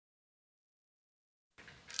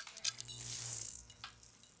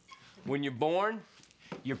When you're born,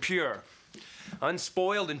 you're pure.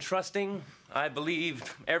 Unspoiled and trusting, I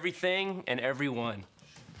believed everything and everyone.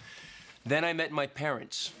 Then I met my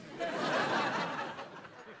parents.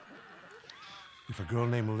 If a girl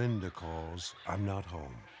named Linda calls, I'm not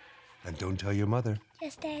home. And don't tell your mother.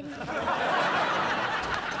 Yes, Daddy.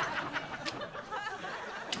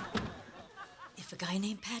 If a guy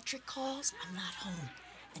named Patrick calls, I'm not home.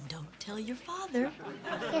 And don't tell your father.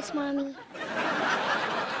 Yes, Mommy.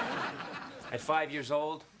 At 5 years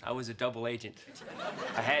old, I was a double agent.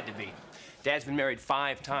 I had to be. Dad's been married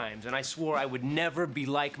 5 times, and I swore I would never be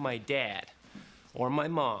like my dad. Or my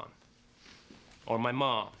mom. Or my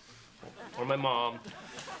mom. Or my mom.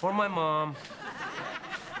 Or my mom.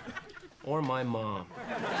 Or my mom.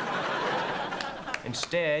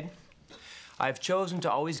 Instead, I've chosen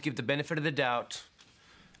to always give the benefit of the doubt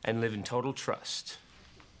and live in total trust.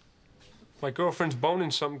 My girlfriend's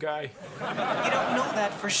boning some guy. You don't know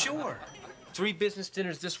that for sure. 3 business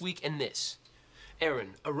dinners this week and this.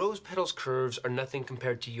 Aaron, a rose petal's curves are nothing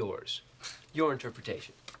compared to yours. Your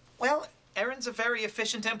interpretation. Well, Erin's a very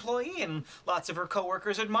efficient employee, and lots of her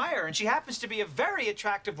coworkers admire her, and she happens to be a very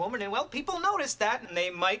attractive woman, and, well, people notice that, and they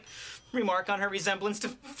might remark on her resemblance to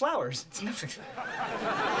flowers. It's nothing.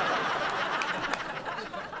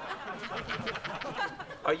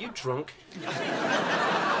 Are you drunk?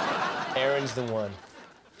 Erin's the one.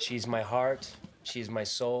 She's my heart. She's my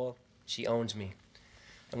soul. She owns me.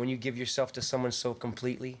 And when you give yourself to someone so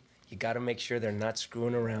completely, you gotta make sure they're not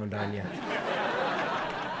screwing around on you.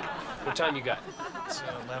 What time you got? It's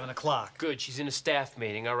 11 o'clock. Good, she's in a staff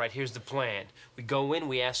meeting. All right, here's the plan. We go in,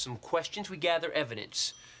 we ask some questions, we gather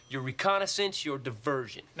evidence. Your reconnaissance, your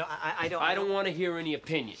diversion. No, I don't... I don't want to hear any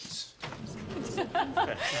opinions.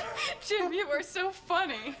 Jim, you are so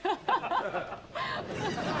funny.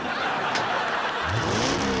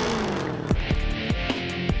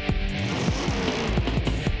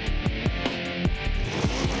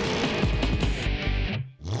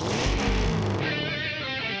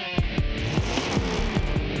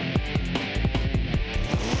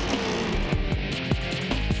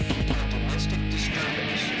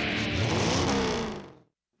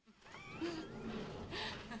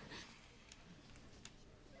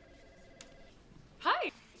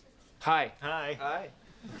 Hi. Hi. Hi.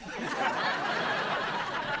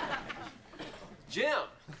 Jim.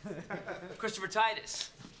 Christopher Titus.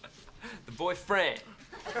 The boyfriend.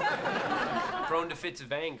 Prone to fits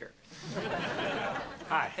of anger.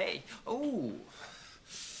 Hi. Hey. Oh.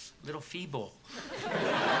 Little feeble.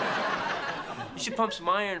 You should pump some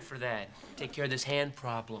iron for that. Take care of this hand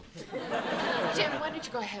problem. Jim, why don't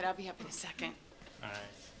you go ahead? I'll be up in a second. All right.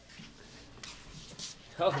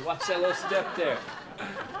 Oh, watch that little step there.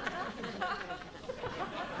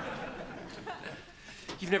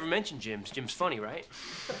 You've never mentioned Jim's. Jim's funny, right?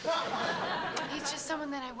 He's just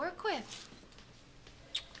someone that I work with.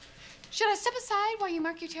 Should I step aside while you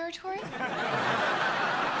mark your territory?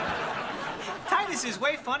 Titus is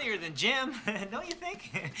way funnier than Jim, don't you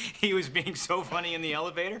think? He was being so funny in the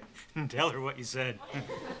elevator. Tell her what you said.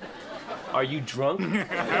 Are you drunk? There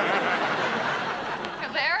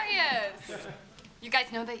he is. You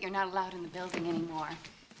guys know that you're not allowed in the building anymore.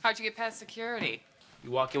 How'd you get past security?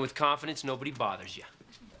 You walk in with confidence, nobody bothers you.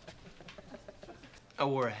 I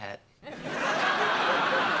wore a hat.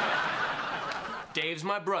 Dave's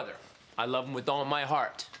my brother. I love him with all my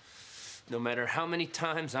heart. No matter how many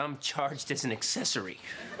times I'm charged as an accessory.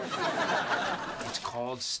 It's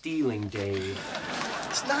called stealing, Dave.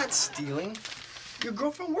 It's not stealing. Your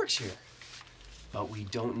girlfriend works here. But we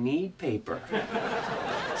don't need paper.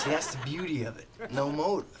 See, that's the beauty of it. No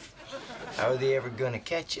motive. How are they ever gonna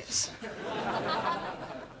catch us? What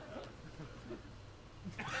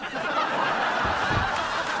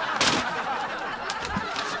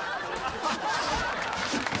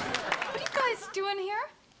are you guys doing here?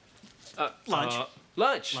 Lunch.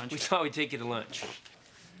 Lunch? Lunch. We thought we'd take you to lunch.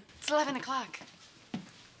 It's 11 o'clock.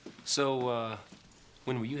 So,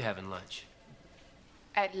 when were you having lunch?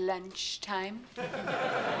 At lunchtime.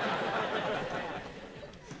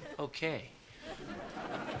 Okay.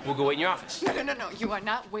 We'll go wait in your office. No. You are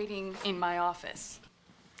not waiting in my office.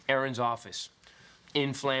 Aaron's office.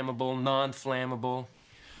 Inflammable, non-flammable.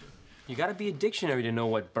 You gotta be a dictionary to know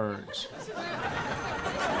what burns. Here's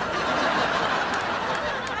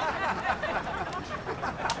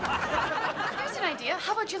an idea.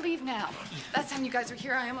 How about you leave now? Last time you guys were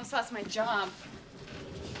here, I almost lost my job.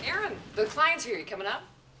 Aaron, the client's here. You coming up?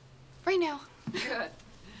 Right now. Good.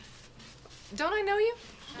 Don't I know you?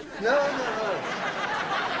 No.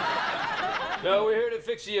 No, we're here to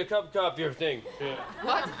fix you a cup copier thing. Yeah.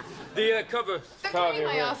 What? The cover They're copier. cleaning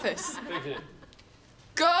my yeah. office. Fix it.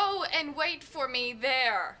 Go and wait for me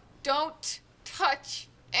there. Don't touch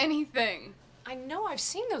anything. I know I've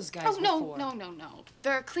seen those guys Oh, no, before. no.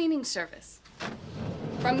 They're a cleaning service.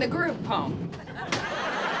 From the group home.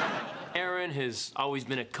 Aaron has always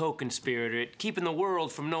been a co-conspirator at keeping the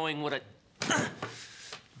world from knowing what a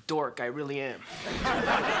dork I really am.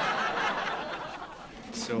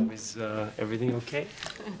 So is everything okay?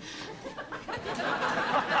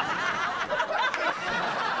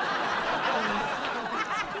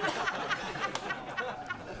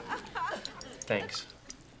 Thanks.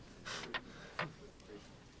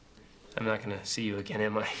 I'm not gonna see you again,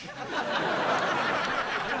 am I?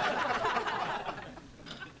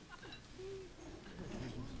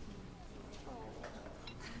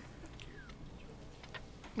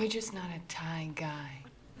 You're just not a Thai guy.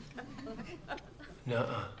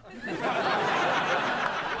 Nuh-uh.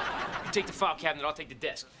 You take the file cabinet, I'll take the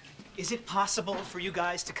desk. Is it possible for you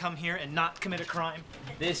guys to come here and not commit a crime?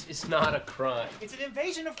 This is not a crime. It's an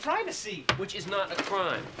invasion of privacy. Which is not a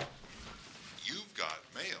crime. You've got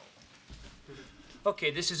mail. Okay,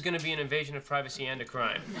 this is gonna be an invasion of privacy and a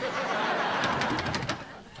crime.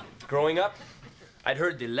 Growing up, I'd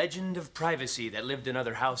heard the legend of privacy that lived in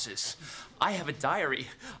other houses. I have a diary.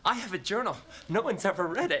 I have a journal. No one's ever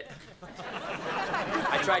read it.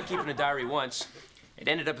 I tried keeping a diary once. It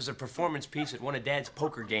ended up as a performance piece at one of Dad's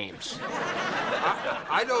poker games.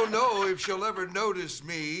 I don't know if she'll ever notice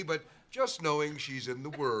me, but just knowing she's in the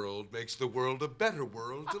world makes the world a better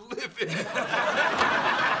world to live in.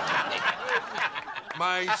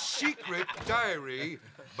 My Secret Diary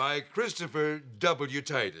by Christopher W.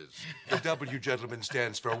 Titus. The W, gentlemen,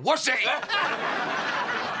 stands for wussy!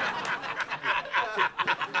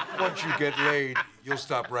 Once you get laid, you'll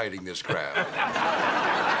stop writing this crap.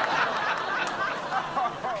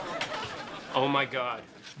 Oh, my God.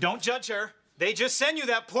 Don't judge her. They just send you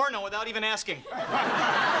that porno without even asking.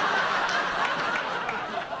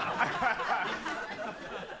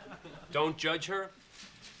 Don't judge her.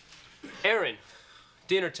 Aaron,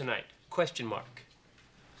 dinner tonight, question mark.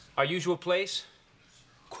 Our usual place,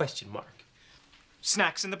 question mark.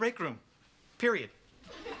 Snacks in the break room. Period.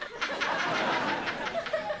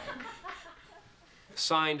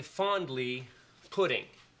 Signed fondly, Pudding.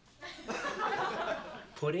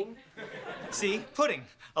 Pudding? See? Pudding.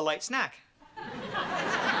 A light snack.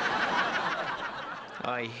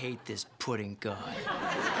 I hate this pudding guy.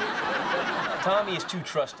 Tommy is too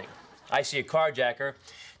trusting. I see a carjacker.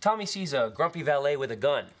 Tommy sees a grumpy valet with a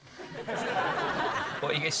gun.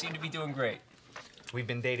 Well, you guys seem to be doing great. We've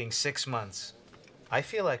been dating 6 months. I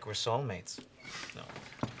feel like we're soulmates. No.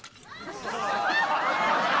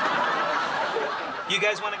 You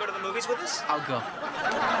guys want to go to the movies with us? I'll go.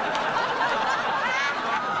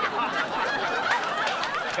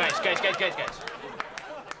 Guys.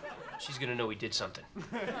 She's gonna know we did something.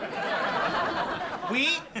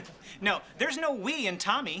 We? No, there's no we in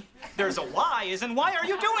Tommy. There's a why, as in why are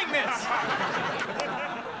you doing this?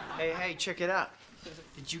 Hey, check it out.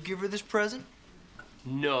 Did you give her this present?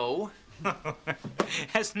 No.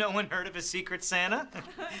 Has no one heard of a Secret Santa?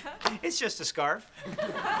 It's just a scarf.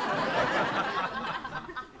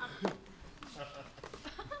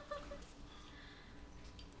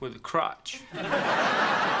 With a crotch.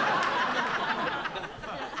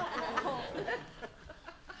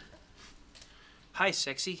 Hi,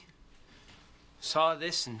 sexy. Saw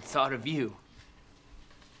this and thought of you.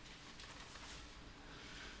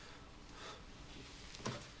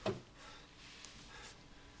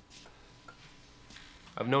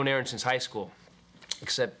 I've known Erin since high school,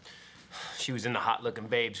 except she was in the hot-looking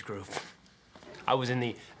babes group. I was in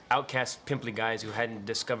the outcast pimply guys who hadn't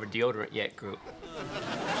discovered deodorant yet group.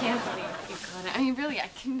 I can't believe you caught it. I mean, really, I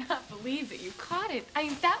cannot believe that you caught it. I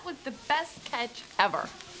mean, that was the best catch ever.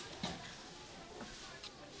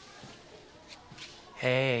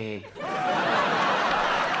 Hey.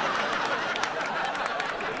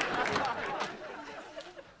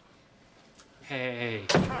 Hey.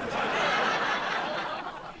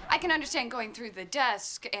 I can understand going through the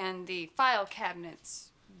desk and the file cabinets,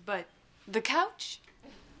 but the couch?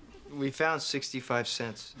 We found 65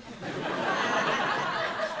 cents.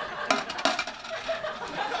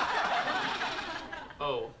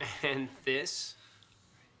 Oh, and this?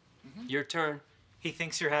 Your turn. He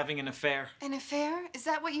thinks you're having an affair. An affair? Is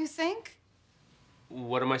that what you think?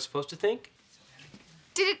 What am I supposed to think?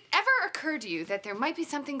 Did it ever occur to you that there might be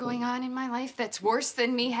something going on in my life that's worse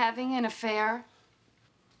than me having an affair?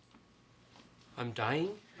 I'm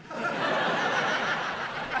dying?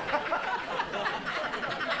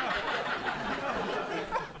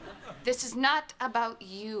 This is not about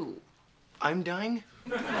you. I'm dying?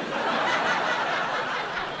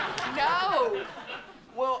 No!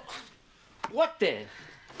 Well, what then?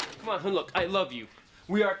 Come on, look, I love you.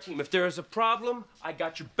 We are a team. If there is a problem, I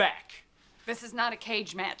got your back. This is not a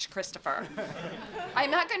cage match, Christopher. I'm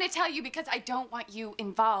not going to tell you because I don't want you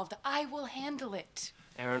involved. I will handle it.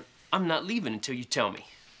 Aaron, I'm not leaving until you tell me.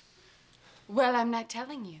 Well, I'm not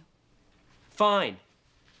telling you. Fine.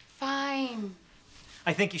 Fine.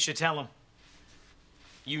 I think you should tell him.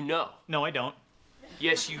 You know. No, I don't.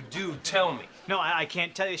 Yes, you do. Tell me. No, I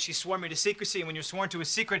can't tell you. She swore me to secrecy, and when you're sworn to a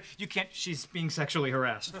secret, you can't. She's being sexually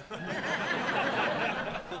harassed.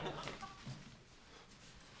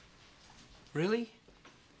 Really?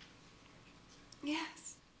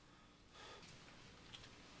 Yes.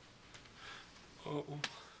 Oh,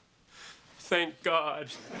 thank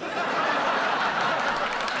God.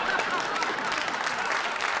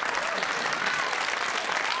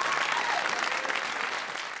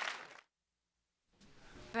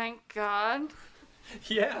 Thank God.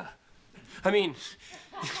 Yeah. I mean,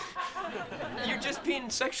 you're just being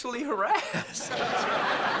sexually harassed.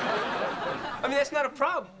 I mean, that's not a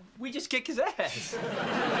problem. We just kick his ass.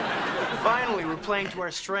 Finally, we're playing to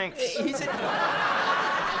our strengths. He's a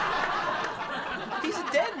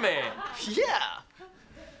dead man. Yeah.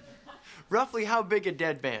 Roughly how big a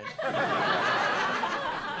dead man?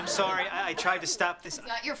 I'm sorry. I tried to stop this. It's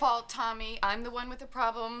not your fault, Tommy. I'm the one with the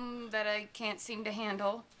problem that I can't seem to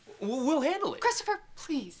handle. We'll handle it. Christopher,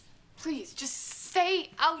 please, please, just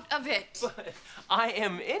stay out of it. But I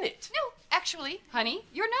am in it. No, actually, honey,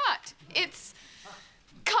 you're not. It's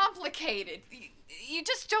complicated. You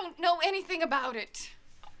just don't know anything about it.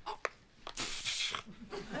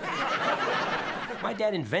 My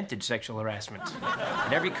dad invented sexual harassment.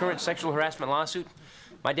 In every current sexual harassment lawsuit,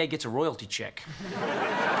 my dad gets a royalty check.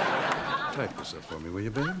 Type this up for me, will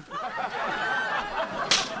you, babe?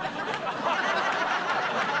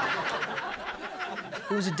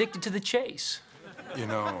 He was addicted to the chase. You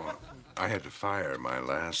know, I had to fire my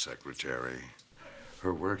last secretary.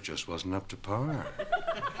 Her work just wasn't up to par.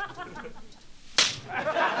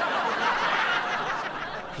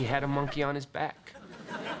 He had a monkey on his back.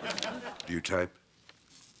 Do you type?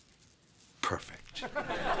 Perfect.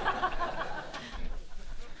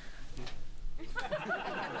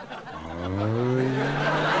 Oh, yeah.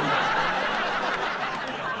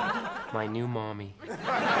 My new mommy.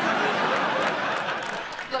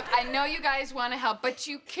 Look, I know you guys want to help, but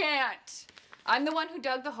you can't. I'm the one who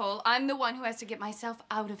dug the hole. I'm the one who has to get myself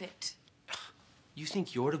out of it. You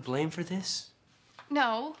think you're to blame for this?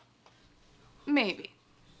 No. Maybe.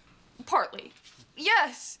 Partly.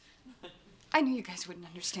 Yes. I knew you guys wouldn't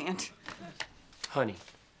understand. Honey,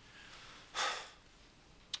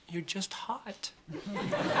 you're just hot.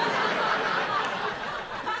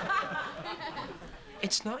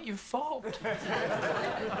 It's not your fault.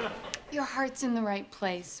 Your heart's in the right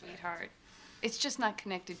place, sweetheart. It's just not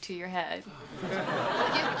connected to your head.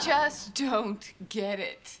 You just don't get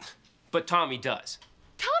it. But Tommy does.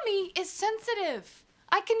 Tommy is sensitive.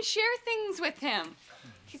 I can share things with him.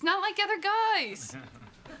 He's not like other guys.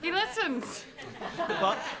 He listens.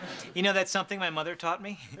 Well, you know that's something my mother taught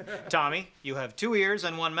me? Tommy, you have 2 ears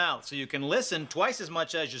and 1 mouth, so you can listen twice as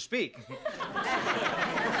much as you speak.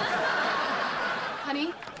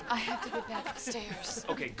 Honey, I have to get back upstairs.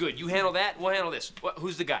 Okay, good. You handle that, we'll handle this.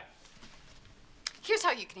 Who's the guy? Here's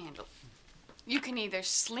how you can handle it. You can either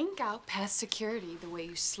slink out past security the way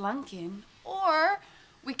you slunk in, or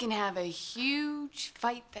we can have a huge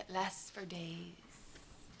fight that lasts for days.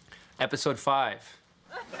 Episode 5.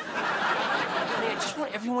 I just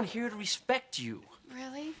want everyone here to respect you.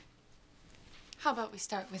 Really? How about we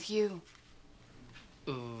start with you?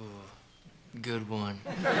 Ooh, good one.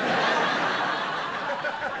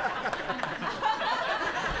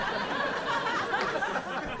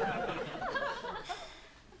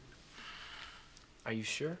 Are you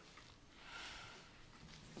sure?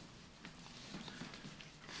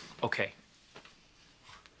 Okay.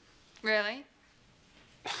 Really?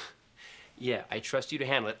 Yeah, I trust you to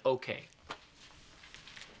handle it. Okay.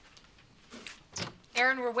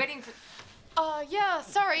 Aaron, we're waiting for... yeah,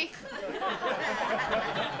 sorry.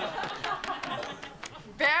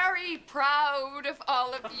 Very proud of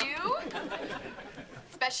all of you.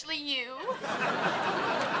 Especially you.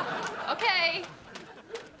 Okay.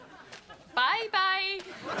 Bye-bye.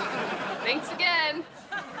 Thanks again.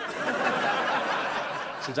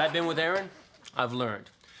 Since I've been with Aaron, I've learned.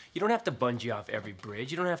 You don't have to bungee off every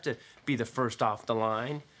bridge. You don't have to be the first off the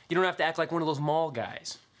line. You don't have to act like one of those mall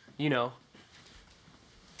guys. You know.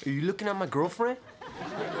 Are you looking at my girlfriend?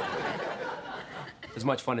 As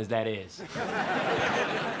much fun as that is.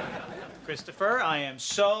 Christopher, I am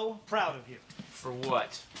so proud of you. For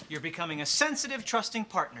what? You're becoming a sensitive, trusting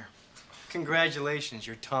partner. Congratulations,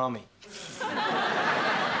 you're Tommy.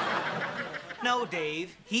 No,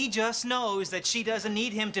 Dave. He just knows that she doesn't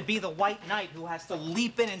need him to be the white knight who has to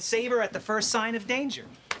leap in and save her at the first sign of danger.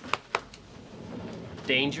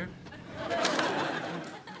 Danger?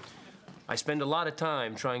 I spend a lot of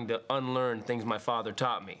time trying to unlearn things my father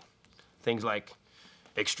taught me. Things like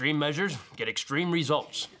extreme measures get extreme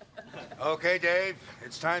results. Okay, Dave,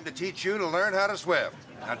 it's time to teach you to learn how to swim.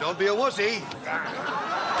 Now, don't be a wussy.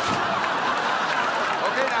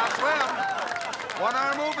 Okay, now swim. One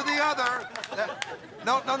arm over the other.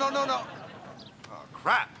 No. Oh,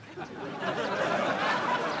 crap.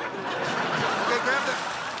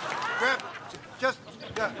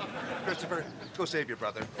 Okay, Christopher, go save your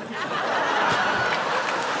brother.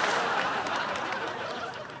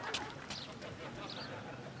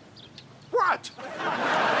 What?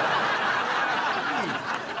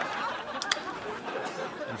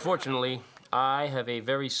 Unfortunately, I have a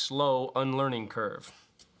very slow unlearning curve.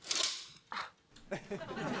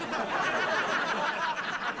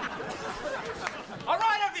 All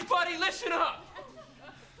right, everybody, listen up.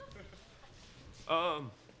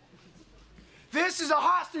 This is a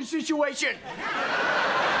hostage situation.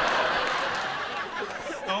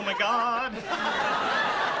 Oh, my God.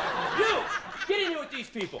 You, get in here with these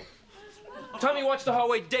people. Tommy, watch the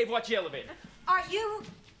hallway. Dave, watch the elevator. Are you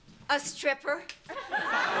a stripper?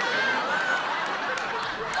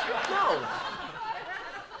 No.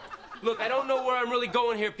 Look, I don't know where I'm really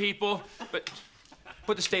going here, people, but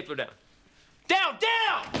put the stapler down. Down!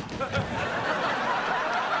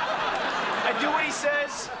 I do what he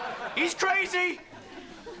says. He's crazy.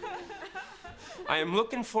 I am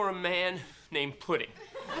looking for a man named Pudding.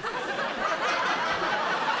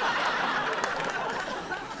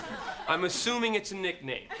 I'm assuming it's a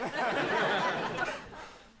nickname.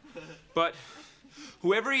 But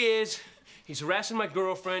whoever he is, he's harassing my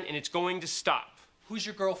girlfriend, and it's going to stop. Who's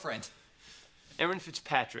your girlfriend? Erin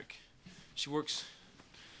Fitzpatrick. She works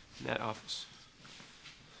in that office.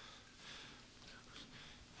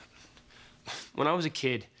 When I was a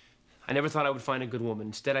kid, I never thought I would find a good woman.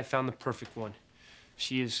 Instead, I found the perfect one.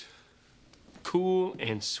 She is cool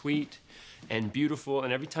and sweet and beautiful,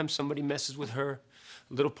 and every time somebody messes with her,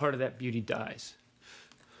 a little part of that beauty dies.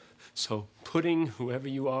 So, Pudding, whoever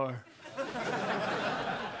you are,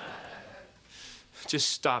 just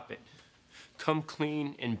stop it. Come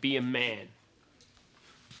clean and be a man.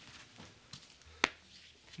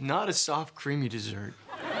 Not a soft, creamy dessert.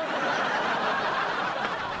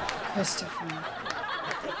 Christopher.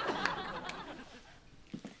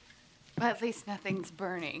 Well, at least nothing's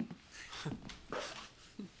burning.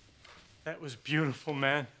 That was beautiful,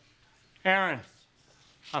 man. Aaron,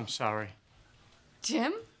 I'm sorry.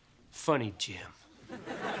 Jim? Funny, Jim.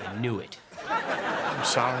 I knew it. I'm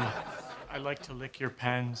sorry. I like to lick your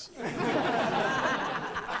pens.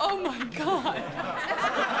 Oh, my God.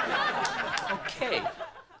 Okay,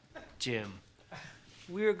 Jim.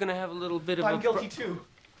 We're gonna have a little bit of I'm guilty, too.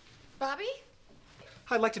 Bobby?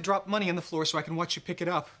 I'd like to drop money on the floor so I can watch you pick it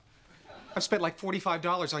up. I've spent like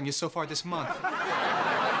 $45 on you so far this month.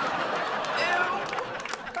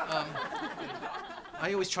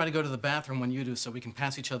 I always try to go to the bathroom when you do so we can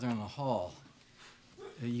pass each other in the hall.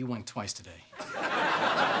 You went twice today.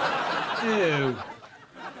 Ew.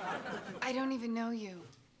 I don't even know you.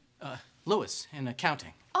 Lewis, in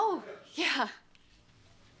accounting. Oh, yeah.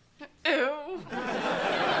 Ew.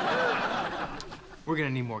 We're gonna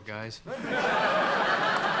need more guys.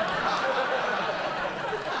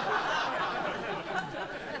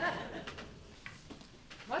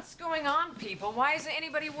 What's going on, people? Why isn't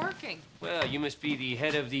anybody working? Well, you must be the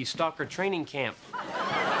head of the stalker training camp.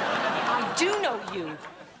 I do know you.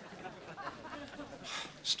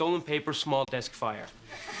 Stolen paper, small desk fire.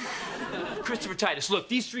 Christopher Titus, look,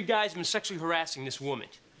 these three guys have been sexually harassing this woman.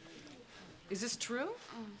 Is this true?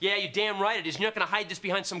 Yeah, you're damn right it is. You're not gonna hide this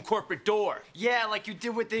behind some corporate door. Yeah, like you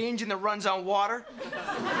did with the engine that runs on water.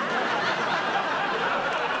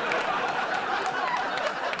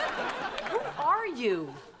 Who are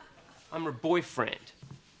you? I'm her boyfriend.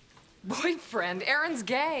 Boyfriend? Aaron's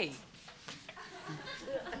gay.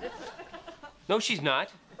 No, she's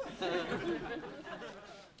not.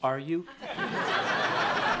 Are you?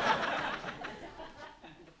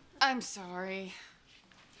 I'm sorry.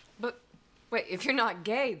 But, wait, if you're not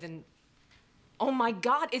gay, then... Oh, my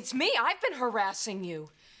God, it's me. I've been harassing you.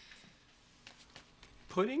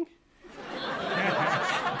 Pudding?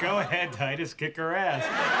 Go ahead, Titus. Kick her ass.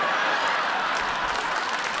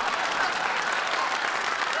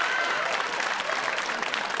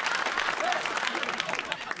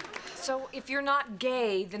 So, if you're not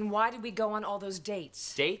gay, then why did we go on all those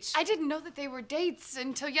dates? Dates? I didn't know that they were dates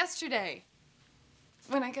until yesterday,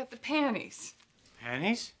 when I got the panties.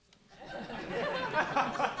 Panties?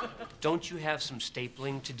 Don't you have some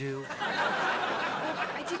stapling to do?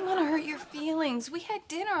 I didn't want to hurt your feelings. We had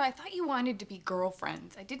dinner. I thought you wanted to be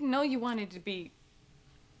girlfriends. I didn't know you wanted to be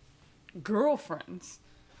girlfriends.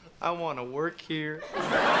 I want to work here.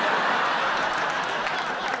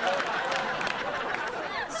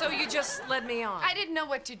 So you just led me on? I didn't know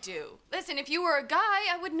what to do. Listen, if you were a guy,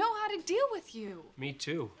 I would know how to deal with you. Me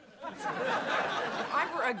too. If I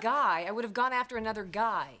were a guy, I would have gone after another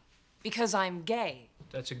guy. Because I'm gay.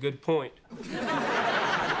 That's a good point.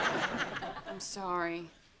 I'm sorry.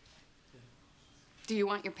 Do you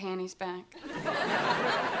want your panties back?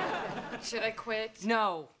 Should I quit?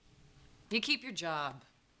 No. You keep your job.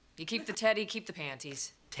 You keep the teddy, keep the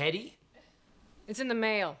panties. Teddy? It's in the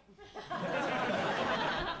mail.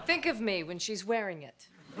 Think of me when she's wearing it.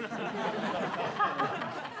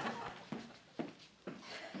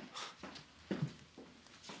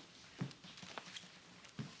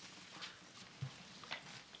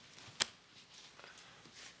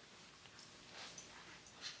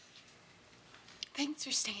 Thanks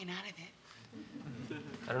for staying out of it.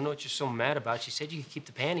 I don't know what you're so mad about. She said you could keep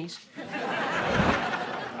the panties.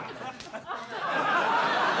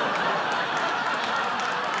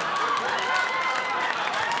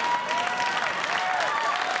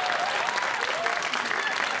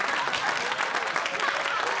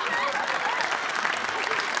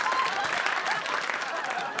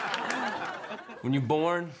 When you're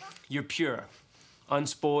born, you're pure,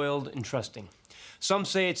 unspoiled, and trusting. Some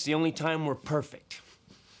say it's the only time we're perfect.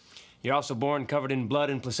 You're also born covered in blood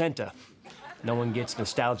and placenta. No one gets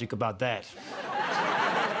nostalgic about that.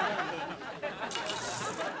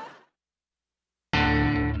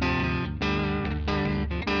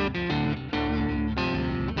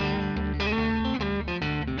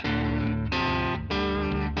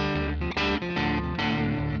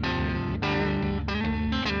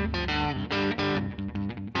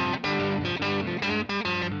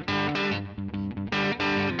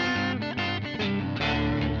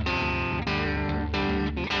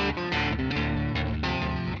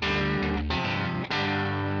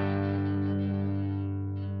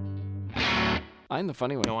 I'm the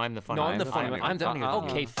funny one. No, I'm the funny No, one. I'm the funny one. I'm the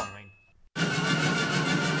Okay, fine.